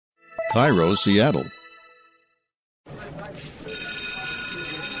KIRO, Seattle.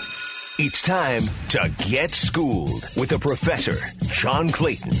 It's time to get schooled with the professor, John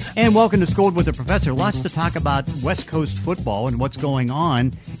Clayton. And welcome to Schooled with the Professor. Lots to talk about West Coast football and what's going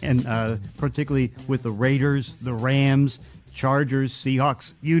on, and particularly with the Raiders, the Rams, Chargers,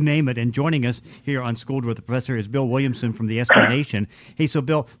 Seahawks, you name it. And joining us here on Schooled with the Professor is Bill Williamson from the SB Nation. Hey, so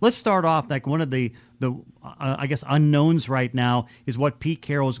Bill, let's start off like one of the I guess unknowns right now is what Pete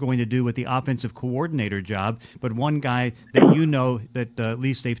Carroll is going to do with the offensive coordinator job. But one guy that you know that at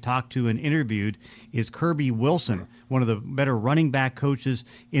least they've talked to and interviewed is Kirby Wilson, one of the better running back coaches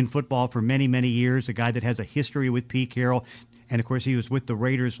in football for many, many years, a guy that has a history with Pete Carroll. And, of course, he was with the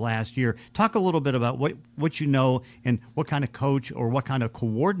Raiders last year. Talk a little bit about what you know and what kind of coach or what kind of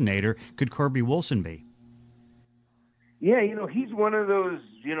coordinator could Kirby Wilson be? Yeah, he's one of those,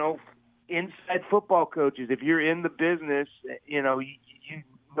 inside football coaches. If you're in the business, you know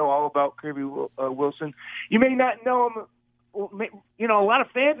all about Kirby Wilson. You may not know him. A lot of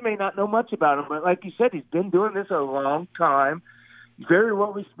fans may not know much about him, but like you said, he's been doing this a long time. Very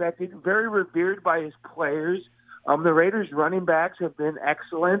well respected, very revered by his players. The Raiders running backs have been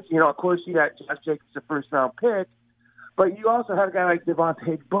excellent. Of course, you got Josh Jacobs, the first-round pick, but you also have a guy like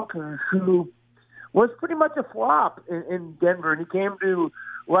Devontae Booker, who was pretty much a flop in Denver, and he came to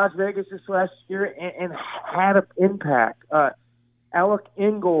Las Vegas this last year and had an impact. Alec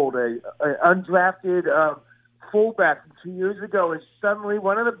Ingold, an undrafted fullback from 2 years ago, is suddenly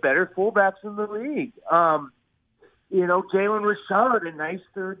one of the better fullbacks in the league. Jalen Richard, a nice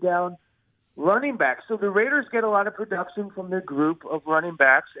third-down running back. So the Raiders get a lot of production from their group of running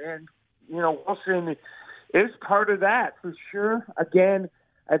backs, and, Wilson is part of that for sure. Again,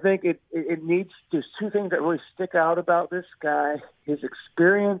 I think it needs – there's two things that really stick out about this guy, his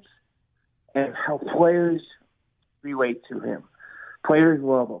experience and how players relate to him. Players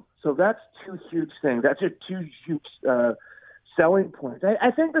love him. So that's two huge things. That's two huge selling points.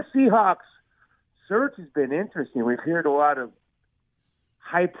 I think the Seahawks search has been interesting. We've heard a lot of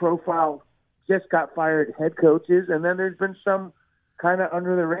high-profile, just-got-fired head coaches, and then there's been some kind of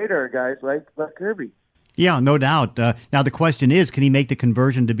under-the-radar guys like Kirby. Yeah, no doubt. Now the question is, can he make the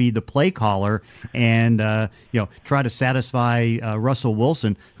conversion to be the play caller and try to satisfy Russell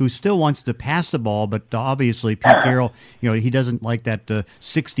Wilson, who still wants to pass the ball, but obviously Pete Carroll, he doesn't like that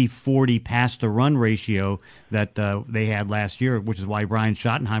 60-40 pass to run ratio that they had last year, which is why Brian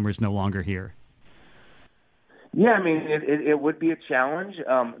Schottenheimer is no longer here. Yeah, I mean it would be a challenge.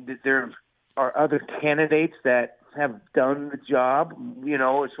 There are other candidates that have done the job,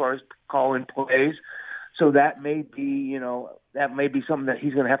 as far as calling plays. So that may be, something that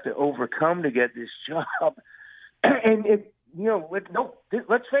he's going to have to overcome to get this job. And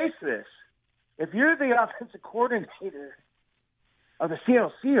let's face this: if you're the offensive coordinator of the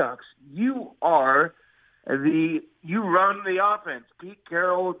Seattle Seahawks, you run the offense. Pete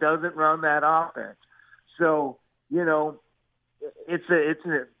Carroll doesn't run that offense, so it's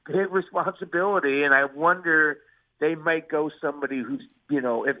a big responsibility. And I wonder, they might go somebody who's,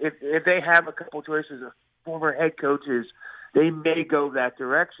 if they have a couple choices of former head coaches, they may go that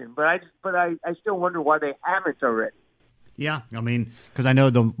direction. But I still wonder why they haven't already. Yeah, I mean, because I know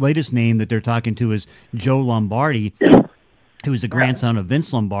the latest name that they're talking to is Joe Lombardi, who is the grandson of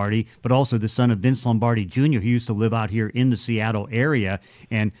Vince Lombardi, but also the son of Vince Lombardi Jr., who used to live out here in the Seattle area.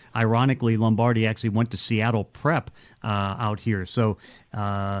 And ironically, Lombardi actually went to Seattle Prep out here. So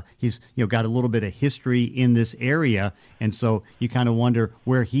he's got a little bit of history in this area. And so you kind of wonder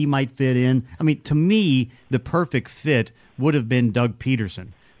where he might fit in. I mean, to me, the perfect fit would have been Doug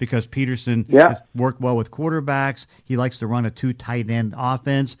Peterson, because Peterson has worked well with quarterbacks. He likes to run a two tight end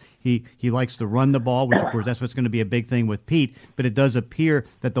offense. He likes to run the ball, which, of course, that's what's going to be a big thing with Pete. But it does appear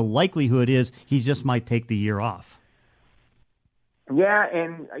that the likelihood is he just might take the year off. Yeah,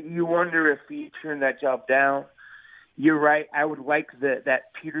 and you wonder if he turned that job down. You're right. I would like that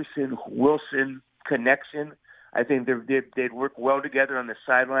Peterson-Wilson connection. I think they'd work well together on the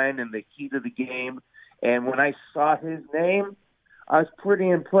sideline and the heat of the game. And when I saw his name, I was pretty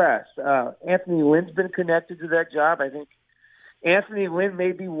impressed. Anthony Lynn's been connected to that job. I think Anthony Lynn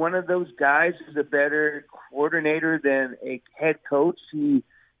may be one of those guys who's a better coordinator than a head coach. He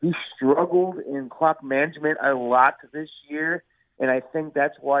struggled in clock management a lot this year, and I think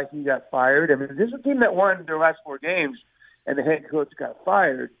that's why he got fired. I mean, this is a team that won their last 4 games, and the head coach got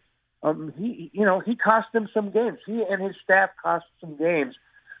fired. He cost them some games. He and his staff cost some games.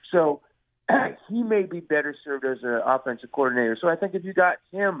 So he may be better served as an offensive coordinator. So I think if you got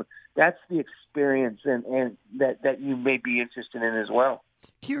him, that's the experience and that you may be interested in as well.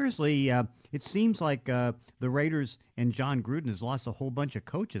 Curiously, It seems like the Raiders and John Gruden has lost a whole bunch of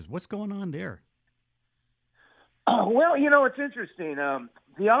coaches. What's going on there? Well, it's interesting.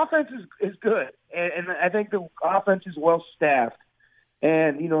 The offense is good, and I think the offense is well staffed.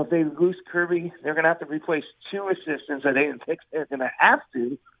 And, if they lose Kirby, they're going to have to replace 2 assistants. I think they're going to have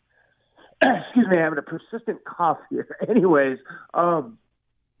to. Excuse me, having a persistent cough here. Anyways,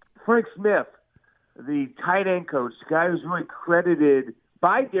 Frank Smith, the tight end coach, the guy who's really credited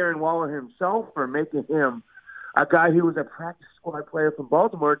by Darren Waller himself for making him a guy who was a practice squad player from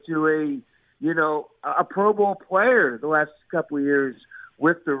Baltimore to a Pro Bowl player the last couple of years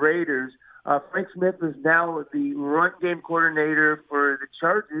with the Raiders. Frank Smith is now the run game coordinator for the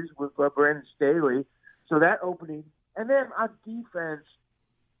Chargers with Brandon Staley. So that opening. And then on defense,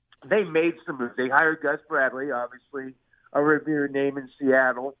 they made some moves. They hired Gus Bradley, obviously a revered name in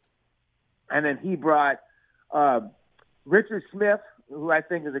Seattle. And then he brought Richard Smith, who I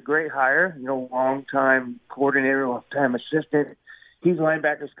think is a great hire, long-time coordinator, long-time assistant. He's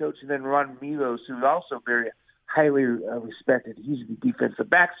linebackers coach. And then Ron Milos, who's also very highly respected. He's the defensive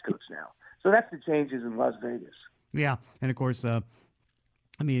backs coach now. So that's the changes in Las Vegas. Yeah, and of course,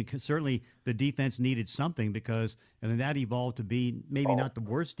 certainly the defense needed something because that evolved to be maybe not the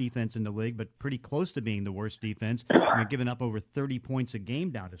worst defense in the league, but pretty close to being the worst defense, giving up over 30 points a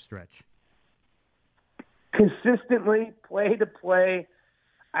game down the stretch. Consistently, play to play,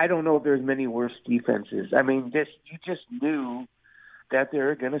 I don't know if there's many worse defenses. You just knew that they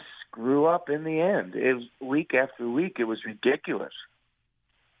were going to screw up in the end. It was week after week. It was ridiculous.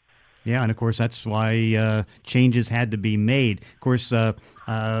 Yeah, and of course that's why changes had to be made. Of course, a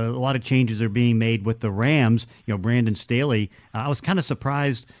lot of changes are being made with the Rams. Brandon Staley. I was kind of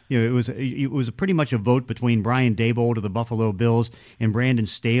surprised. It was pretty much a vote between Brian Daboll of the Buffalo Bills and Brandon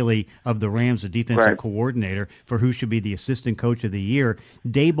Staley of the Rams, the defensive coordinator, for who should be the assistant coach of the year.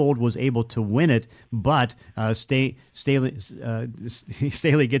 Daboll was able to win it, but Staley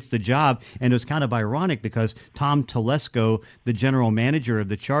gets the job, and it was kind of ironic because Tom Telesco, the general manager of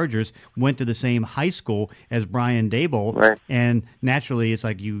the Chargers, went to the same high school as Brian Daboll, and naturally it's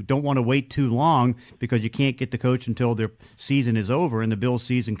like you don't want to wait too long because you can't get the coach until their season is over and the Bills'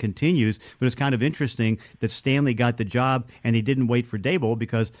 season continues. But it's kind of interesting that Stanley got the job and he didn't wait for Daboll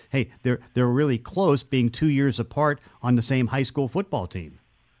because, hey, they're really close, being 2 years apart on the same high school football team.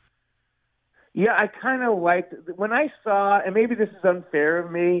 Yeah, I kind of liked when I saw, and maybe this is unfair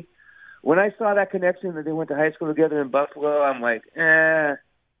of me, when I saw that connection that they went to high school together in Buffalo, I'm like, kind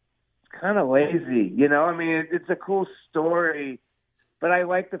of lazy, it's a cool story, but I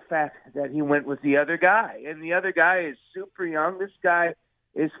like the fact that he went with the other guy, and the other guy is super young. This guy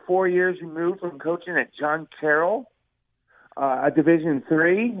is 4 years removed from coaching at John Carroll, a Division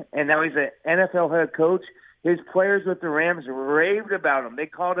III, and now he's an NFL head coach. His players with the Rams raved about him. They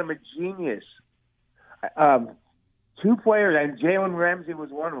called him a genius. 2 players, and Jalen Ramsey was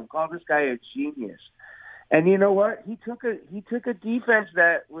one of them, called this guy a genius. And you know what? He took a defense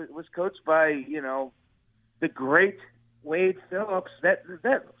that was coached by, the great Wade Phillips that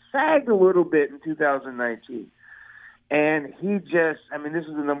sagged a little bit in 2019. And he just, this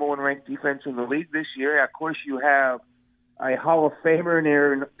is the number 1 ranked defense in the league this year. Of course, you have a Hall of Famer in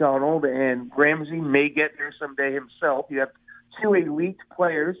Aaron Donald, and Ramsey may get there someday himself. You have 2 elite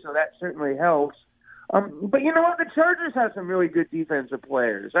players, so that certainly helps. But you know what? The Chargers have some really good defensive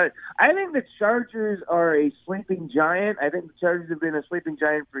players. I think the Chargers are a sleeping giant. I think the Chargers have been a sleeping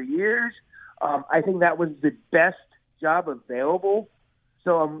giant for years. I think that was the best job available.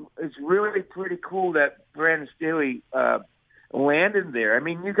 So it's really pretty cool that Brandon Staley landed there.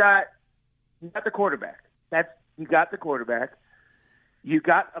 You got the quarterback. You got the quarterback. You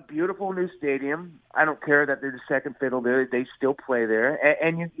got a beautiful new stadium. I don't care that they're the second fiddle there. They still play there.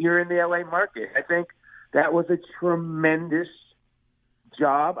 And you're in the L.A. market. I think that was a tremendous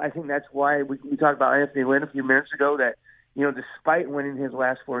job. I think that's why we talked about Anthony Lynn a few minutes ago that, despite winning his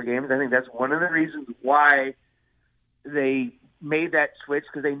last 4 games, I think that's one of the reasons why they made that switch,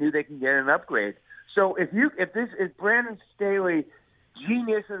 because they knew they can get an upgrade. So if Brandon Staley,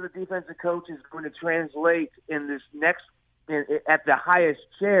 genius as a defensive coach, is going to translate in this next at the highest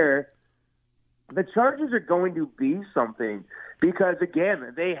chair, the Chargers are going to be something because,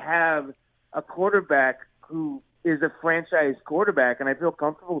 again, they have a quarterback who is a franchise quarterback, and I feel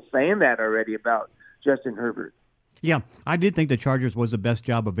comfortable saying that already about Justin Herbert. Yeah, I did think the Chargers was the best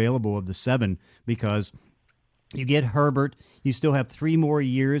job available of the 7 because You get Herbert. You still have 3 more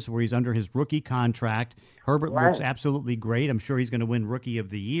years where he's under his rookie contract. Herbert Right. looks absolutely great. I'm sure he's going to win Rookie of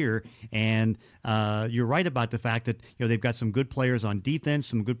the Year. And you're right about the fact that they've got some good players on defense,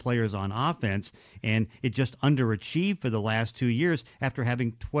 some good players on offense, and it just underachieved for the last 2 years after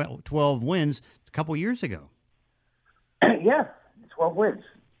having 12 wins a couple years ago. Yeah, 12 wins.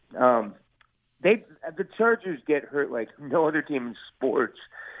 The Chargers get hurt like no other team in sports.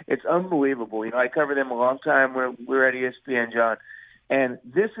 It's unbelievable. I cover them a long time. We're at ESPN, John, and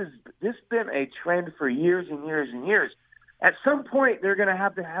this been a trend for years and years and years. At some point, they're going to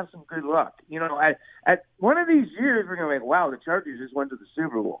have some good luck. At one of these years, we're going to be like, wow, the Chargers just went to the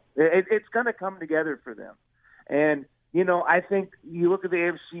Super Bowl. It's going to come together for them. And, I think you look at the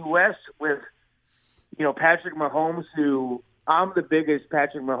AFC West with, Patrick Mahomes, who I'm the biggest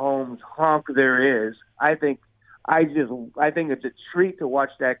Patrick Mahomes honk there is. I think it's a treat to watch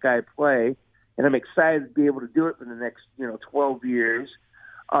that guy play, and I'm excited to be able to do it for the next 12 years.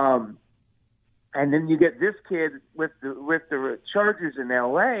 And then you get this kid with the Chargers in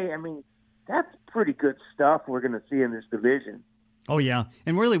LA. I mean, that's pretty good stuff we're going to see in this division. Oh, yeah.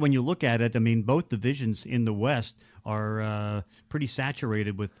 And really, when you look at it, I mean, both divisions in the West are pretty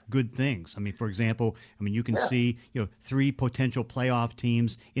saturated with good things. I mean, for example, you can see 3 potential playoff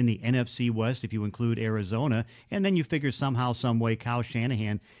teams in the NFC West if you include Arizona, and then you figure somehow, some way, Kyle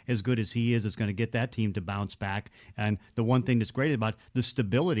Shanahan, as good as he is going to get that team to bounce back. And the one thing that's great about the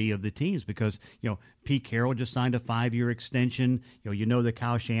stability of the teams, because Pete Carroll just signed a 5-year extension. That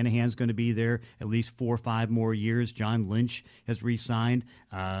Kyle Shanahan's going to be there at least 4 or 5 more years. John Lynch has re-signed.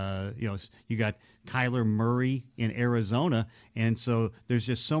 You got Kyler Murray in Arizona, and so there's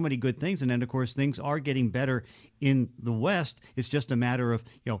just so many good things. And then, of course, things are getting better in the West. It's just a matter of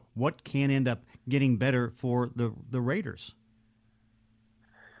what can end up getting better for the Raiders.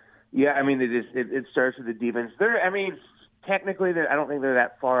 Yeah, it starts with the defense. Technically, I don't think they're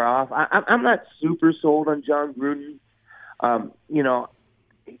that far off. I'm not super sold on John Gruden.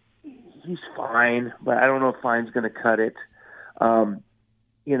 He's fine, but I don't know if fine's going to cut it. And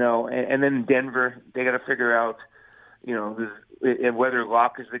then Denver, they got to figure out, whether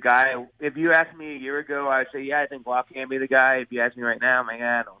Locke is the guy. If you asked me a year ago, I'd say, yeah, I think Locke can be the guy. If you ask me right now, I'm like,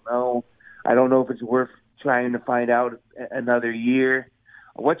 I don't know. I don't know if it's worth trying to find out another year.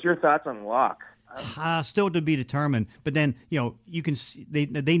 What's your thoughts on Locke? Still to be determined. But then, you can see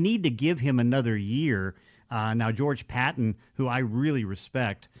they need to give him another year. Now, George Patton, who I really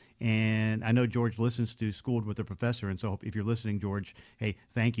respect, and I know George listens to Schooled with the Professor, and so if you're listening, George, hey,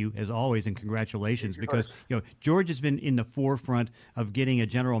 thank you as always, and congratulations, because George has been in the forefront of getting a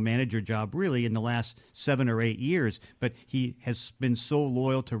general manager job really in the last 7 or 8 years, but he has been so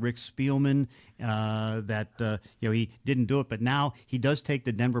loyal to Rick Spielman that he didn't do it, but now he does take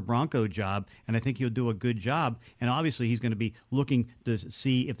the Denver Bronco job, and I think he'll do a good job, and obviously he's going to be looking to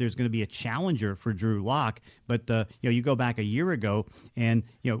see if there's going to be a challenger for Drew Lock. But you go back a year ago, and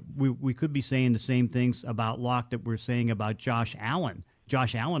we could be saying the same things about Lock that we're saying about Josh Allen.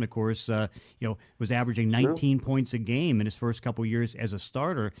 Josh Allen, of course, was averaging 19 points a game in his first couple years as a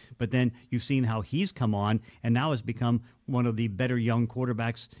starter. But then you've seen how he's come on and now has become one of the better young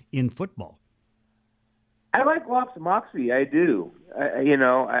quarterbacks in football. I like Lock's moxie. I do.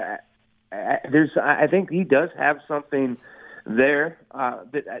 I think he does have something there.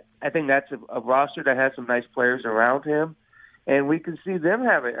 I think that's a roster that has some nice players around him, and we can see them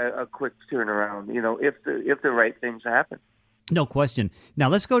have a quick turnaround. If the right things happen. No question. Now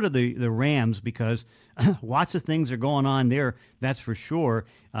let's go to the Rams, because lots of things are going on there. That's for sure.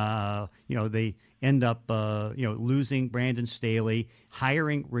 They end up losing Brandon Staley,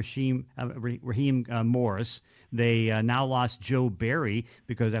 hiring Raheem Morris. They now lost Joe Barry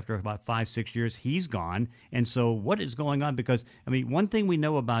because after about 5-6 years he's gone. And so what is going on? Because one thing we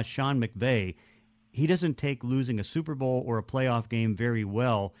know about Sean McVay, he doesn't take losing a Super Bowl or a playoff game very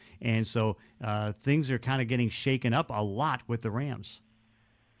well, and so things are kind of getting shaken up a lot with the Rams.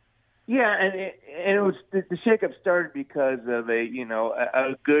 Yeah, and it was the shakeup started because of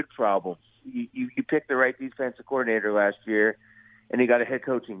a good problem. You picked the right defensive coordinator last year, and he got a head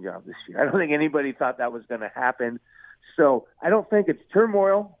coaching job this year. I don't think anybody thought that was going to happen. So I don't think it's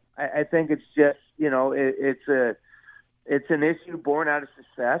turmoil. I think it's just it's an issue born out of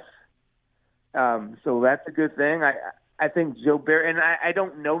success. So that's a good thing. I think Joe Barry, and I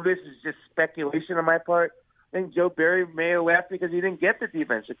don't know, this is just speculation on my part. I think Joe Barry may have left because he didn't get the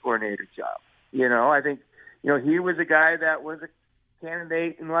defensive coordinator job. I think, he was a guy that was a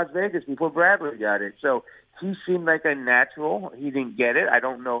candidate in Las Vegas before Bradley got it. So he seemed like a natural. He didn't get it. I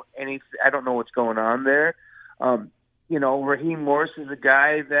don't know what's going on there. Raheem Morris is a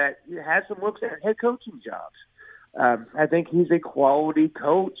guy that has some looks at head coaching jobs. I think he's a quality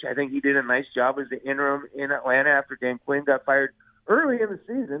coach. I think he did a nice job as the interim in Atlanta after Dan Quinn got fired early in the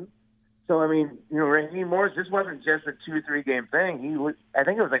season. So, I mean, Raheem Morris, this wasn't just a 2 or 3 game thing. I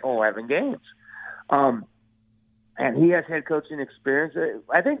think it was like 11 games. And he has head coaching experience.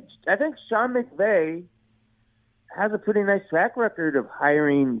 I think Sean McVay has a pretty nice track record of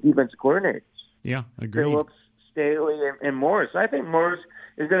hiring defensive coordinators. Yeah, agreed. Phillips, Staley, and Morris. I think Morris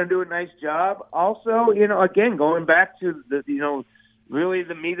is going to do a nice job. Also, again, going back to the, really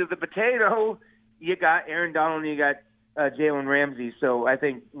the meat of the potato, you got Aaron Donald and you got Jalen Ramsey. So I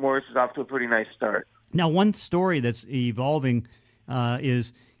think Morris is off to a pretty nice start. Now, one story that's evolving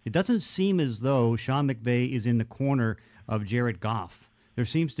is it doesn't seem as though Sean McVay is in the corner of Jared Goff. There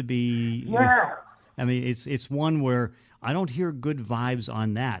seems to be. Yeah. I mean, it's one where I don't hear good vibes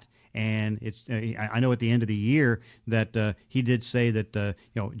on that. And it's I know at the end of the year that he did say that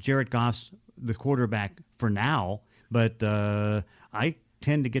Jared Goff's the quarterback for now, but I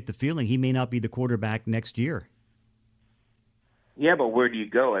tend to get the feeling he may not be the quarterback next year. Yeah, but where do you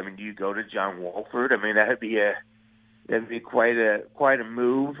go? I mean, do you go to John Wolford? I mean, that'd be quite a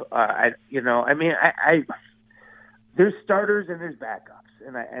move. There's starters and there's backups,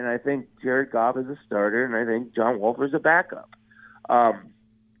 and I think Jared Goff is a starter, and I think John Wolford's a backup.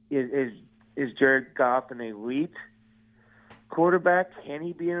 Is Jared Goff an elite quarterback? Can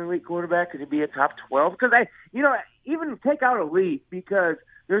he be an elite quarterback? Could he be a top 12? Because even take out elite, because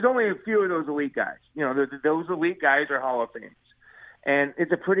there's only a few of those elite guys. Those elite guys are Hall of Famers. And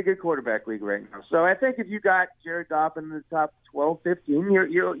it's a pretty good quarterback league right now. So I think if you got Jared Goff in the top 12, 15,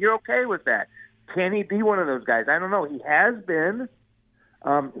 you're okay with that. Can he be one of those guys? I don't know. He has been,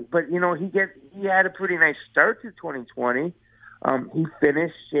 but he had a pretty nice start to 2020. He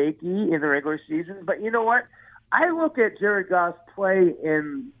finished shaky in the regular season, but you know what? I look at Jared Goff's play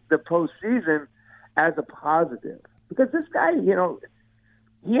in the postseason as a positive, because this guy, he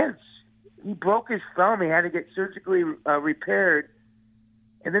broke his thumb. He had to get surgically repaired.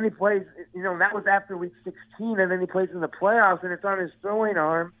 And then he plays, that was after week 16, and then he plays in the playoffs, and it's on his throwing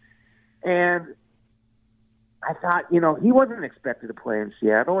arm. And I thought, he wasn't expected to play in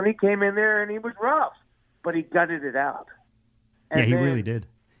Seattle, and he came in there and he was rough, but he gutted it out. And he really did.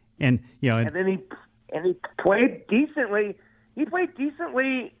 And then he played decently. He played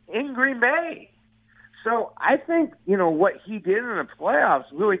decently in Green Bay. So I think, what he did in the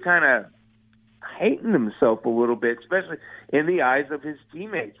playoffs really kind of heightened himself a little bit, especially in the eyes of his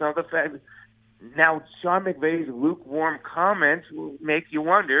teammates. Now Sean McVay's lukewarm comments will make you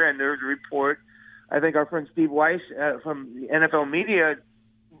wonder, and there's a report, I think our friend Steve Weiss from the NFL media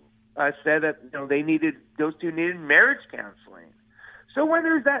said that those two needed marriage counseling. So when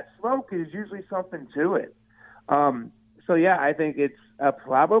there's that smoke, there's usually something to it. I think it's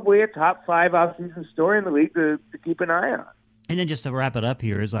probably a top 5 offseason story in the league to keep an eye on. And then just to wrap it up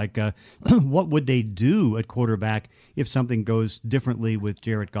here is like, what would they do at quarterback if something goes differently with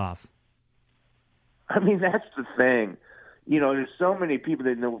Jared Goff? I mean, that's the thing. There's so many people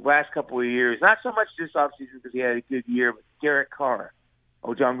that in the last couple of years, not so much this offseason because he had a good year, but Derek Carr.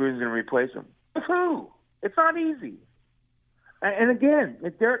 Oh, John Gruden's going to replace him. With who? It's not easy. And again,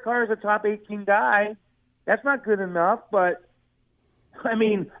 if Derek Carr is a top 18 guy, that's not good enough. But, I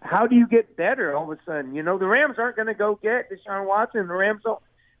mean, how do you get better all of a sudden? The Rams aren't going to go get Deshaun Watson. The Rams don't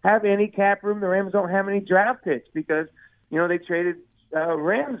have any cap room. The Rams don't have any draft picks because, they traded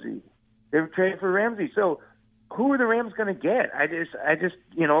Ramsey. They traded for Ramsey. So who are the Rams going to get? I just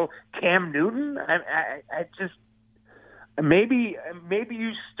Cam Newton? I just maybe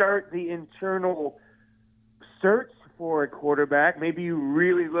you start the internal search for a quarterback. Maybe you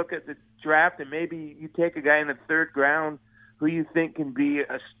really look at the draft and maybe you take a guy in the 3rd round who you think can be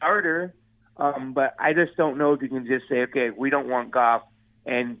a starter. But I just don't know if you can just say, okay, we don't want Goff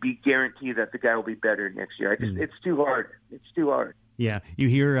and be guaranteed that the guy will be better next year. It's too hard. It's too hard. Yeah, you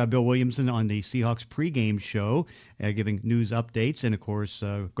hear Bill Williamson on the Seahawks pregame show giving news updates and, of course,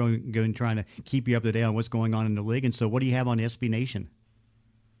 going trying to keep you up to date on what's going on in the league. And so what do you have on SB Nation?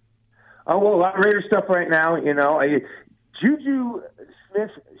 Oh, well, a lot of Raider stuff right now. Juju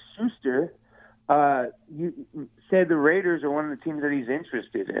Smith-Schuster said the Raiders are one of the teams that he's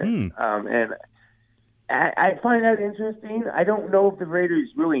interested in. And I find that interesting. I don't know if the Raiders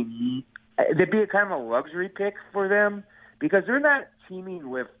really need – they'd be a kind of a luxury pick for them because they're not teaming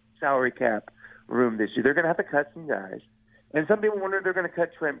with salary cap room this year. They're going to have to cut some guys. And some people wonder if they're going to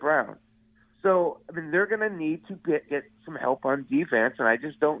cut Trent Brown. So, I mean, they're going to need to get some help on defense, and I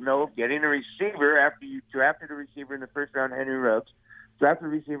just don't know if getting a receiver after you drafted a receiver in the 1st round, Henry Ruggs, drafted a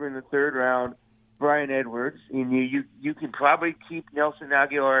receiver in the 3rd round, Brian Edwards, and you can probably keep Nelson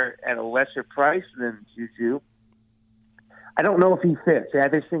Aguilar at a lesser price than Juju. I don't know if he fits. I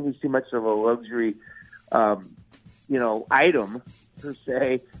just think he's too much of a luxury, item per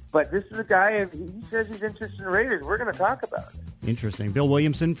se. But this is a guy, he says he's interested in the Raiders. We're going to talk about it. Interesting. Bill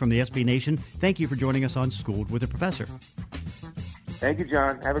Williamson from the SB Nation, thank you for joining us on Schooled with the Professor. Thank you,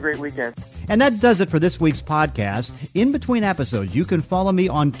 John. Have a great weekend. And that does it for this week's podcast. In between episodes, you can follow me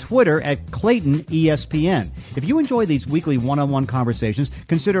on Twitter at Clayton ESPN. If you enjoy these weekly one-on-one conversations,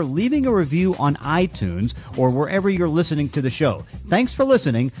 consider leaving a review on iTunes or wherever you're listening to the show. Thanks for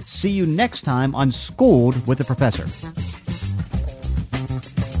listening. See you next time on Schooled with the Professor.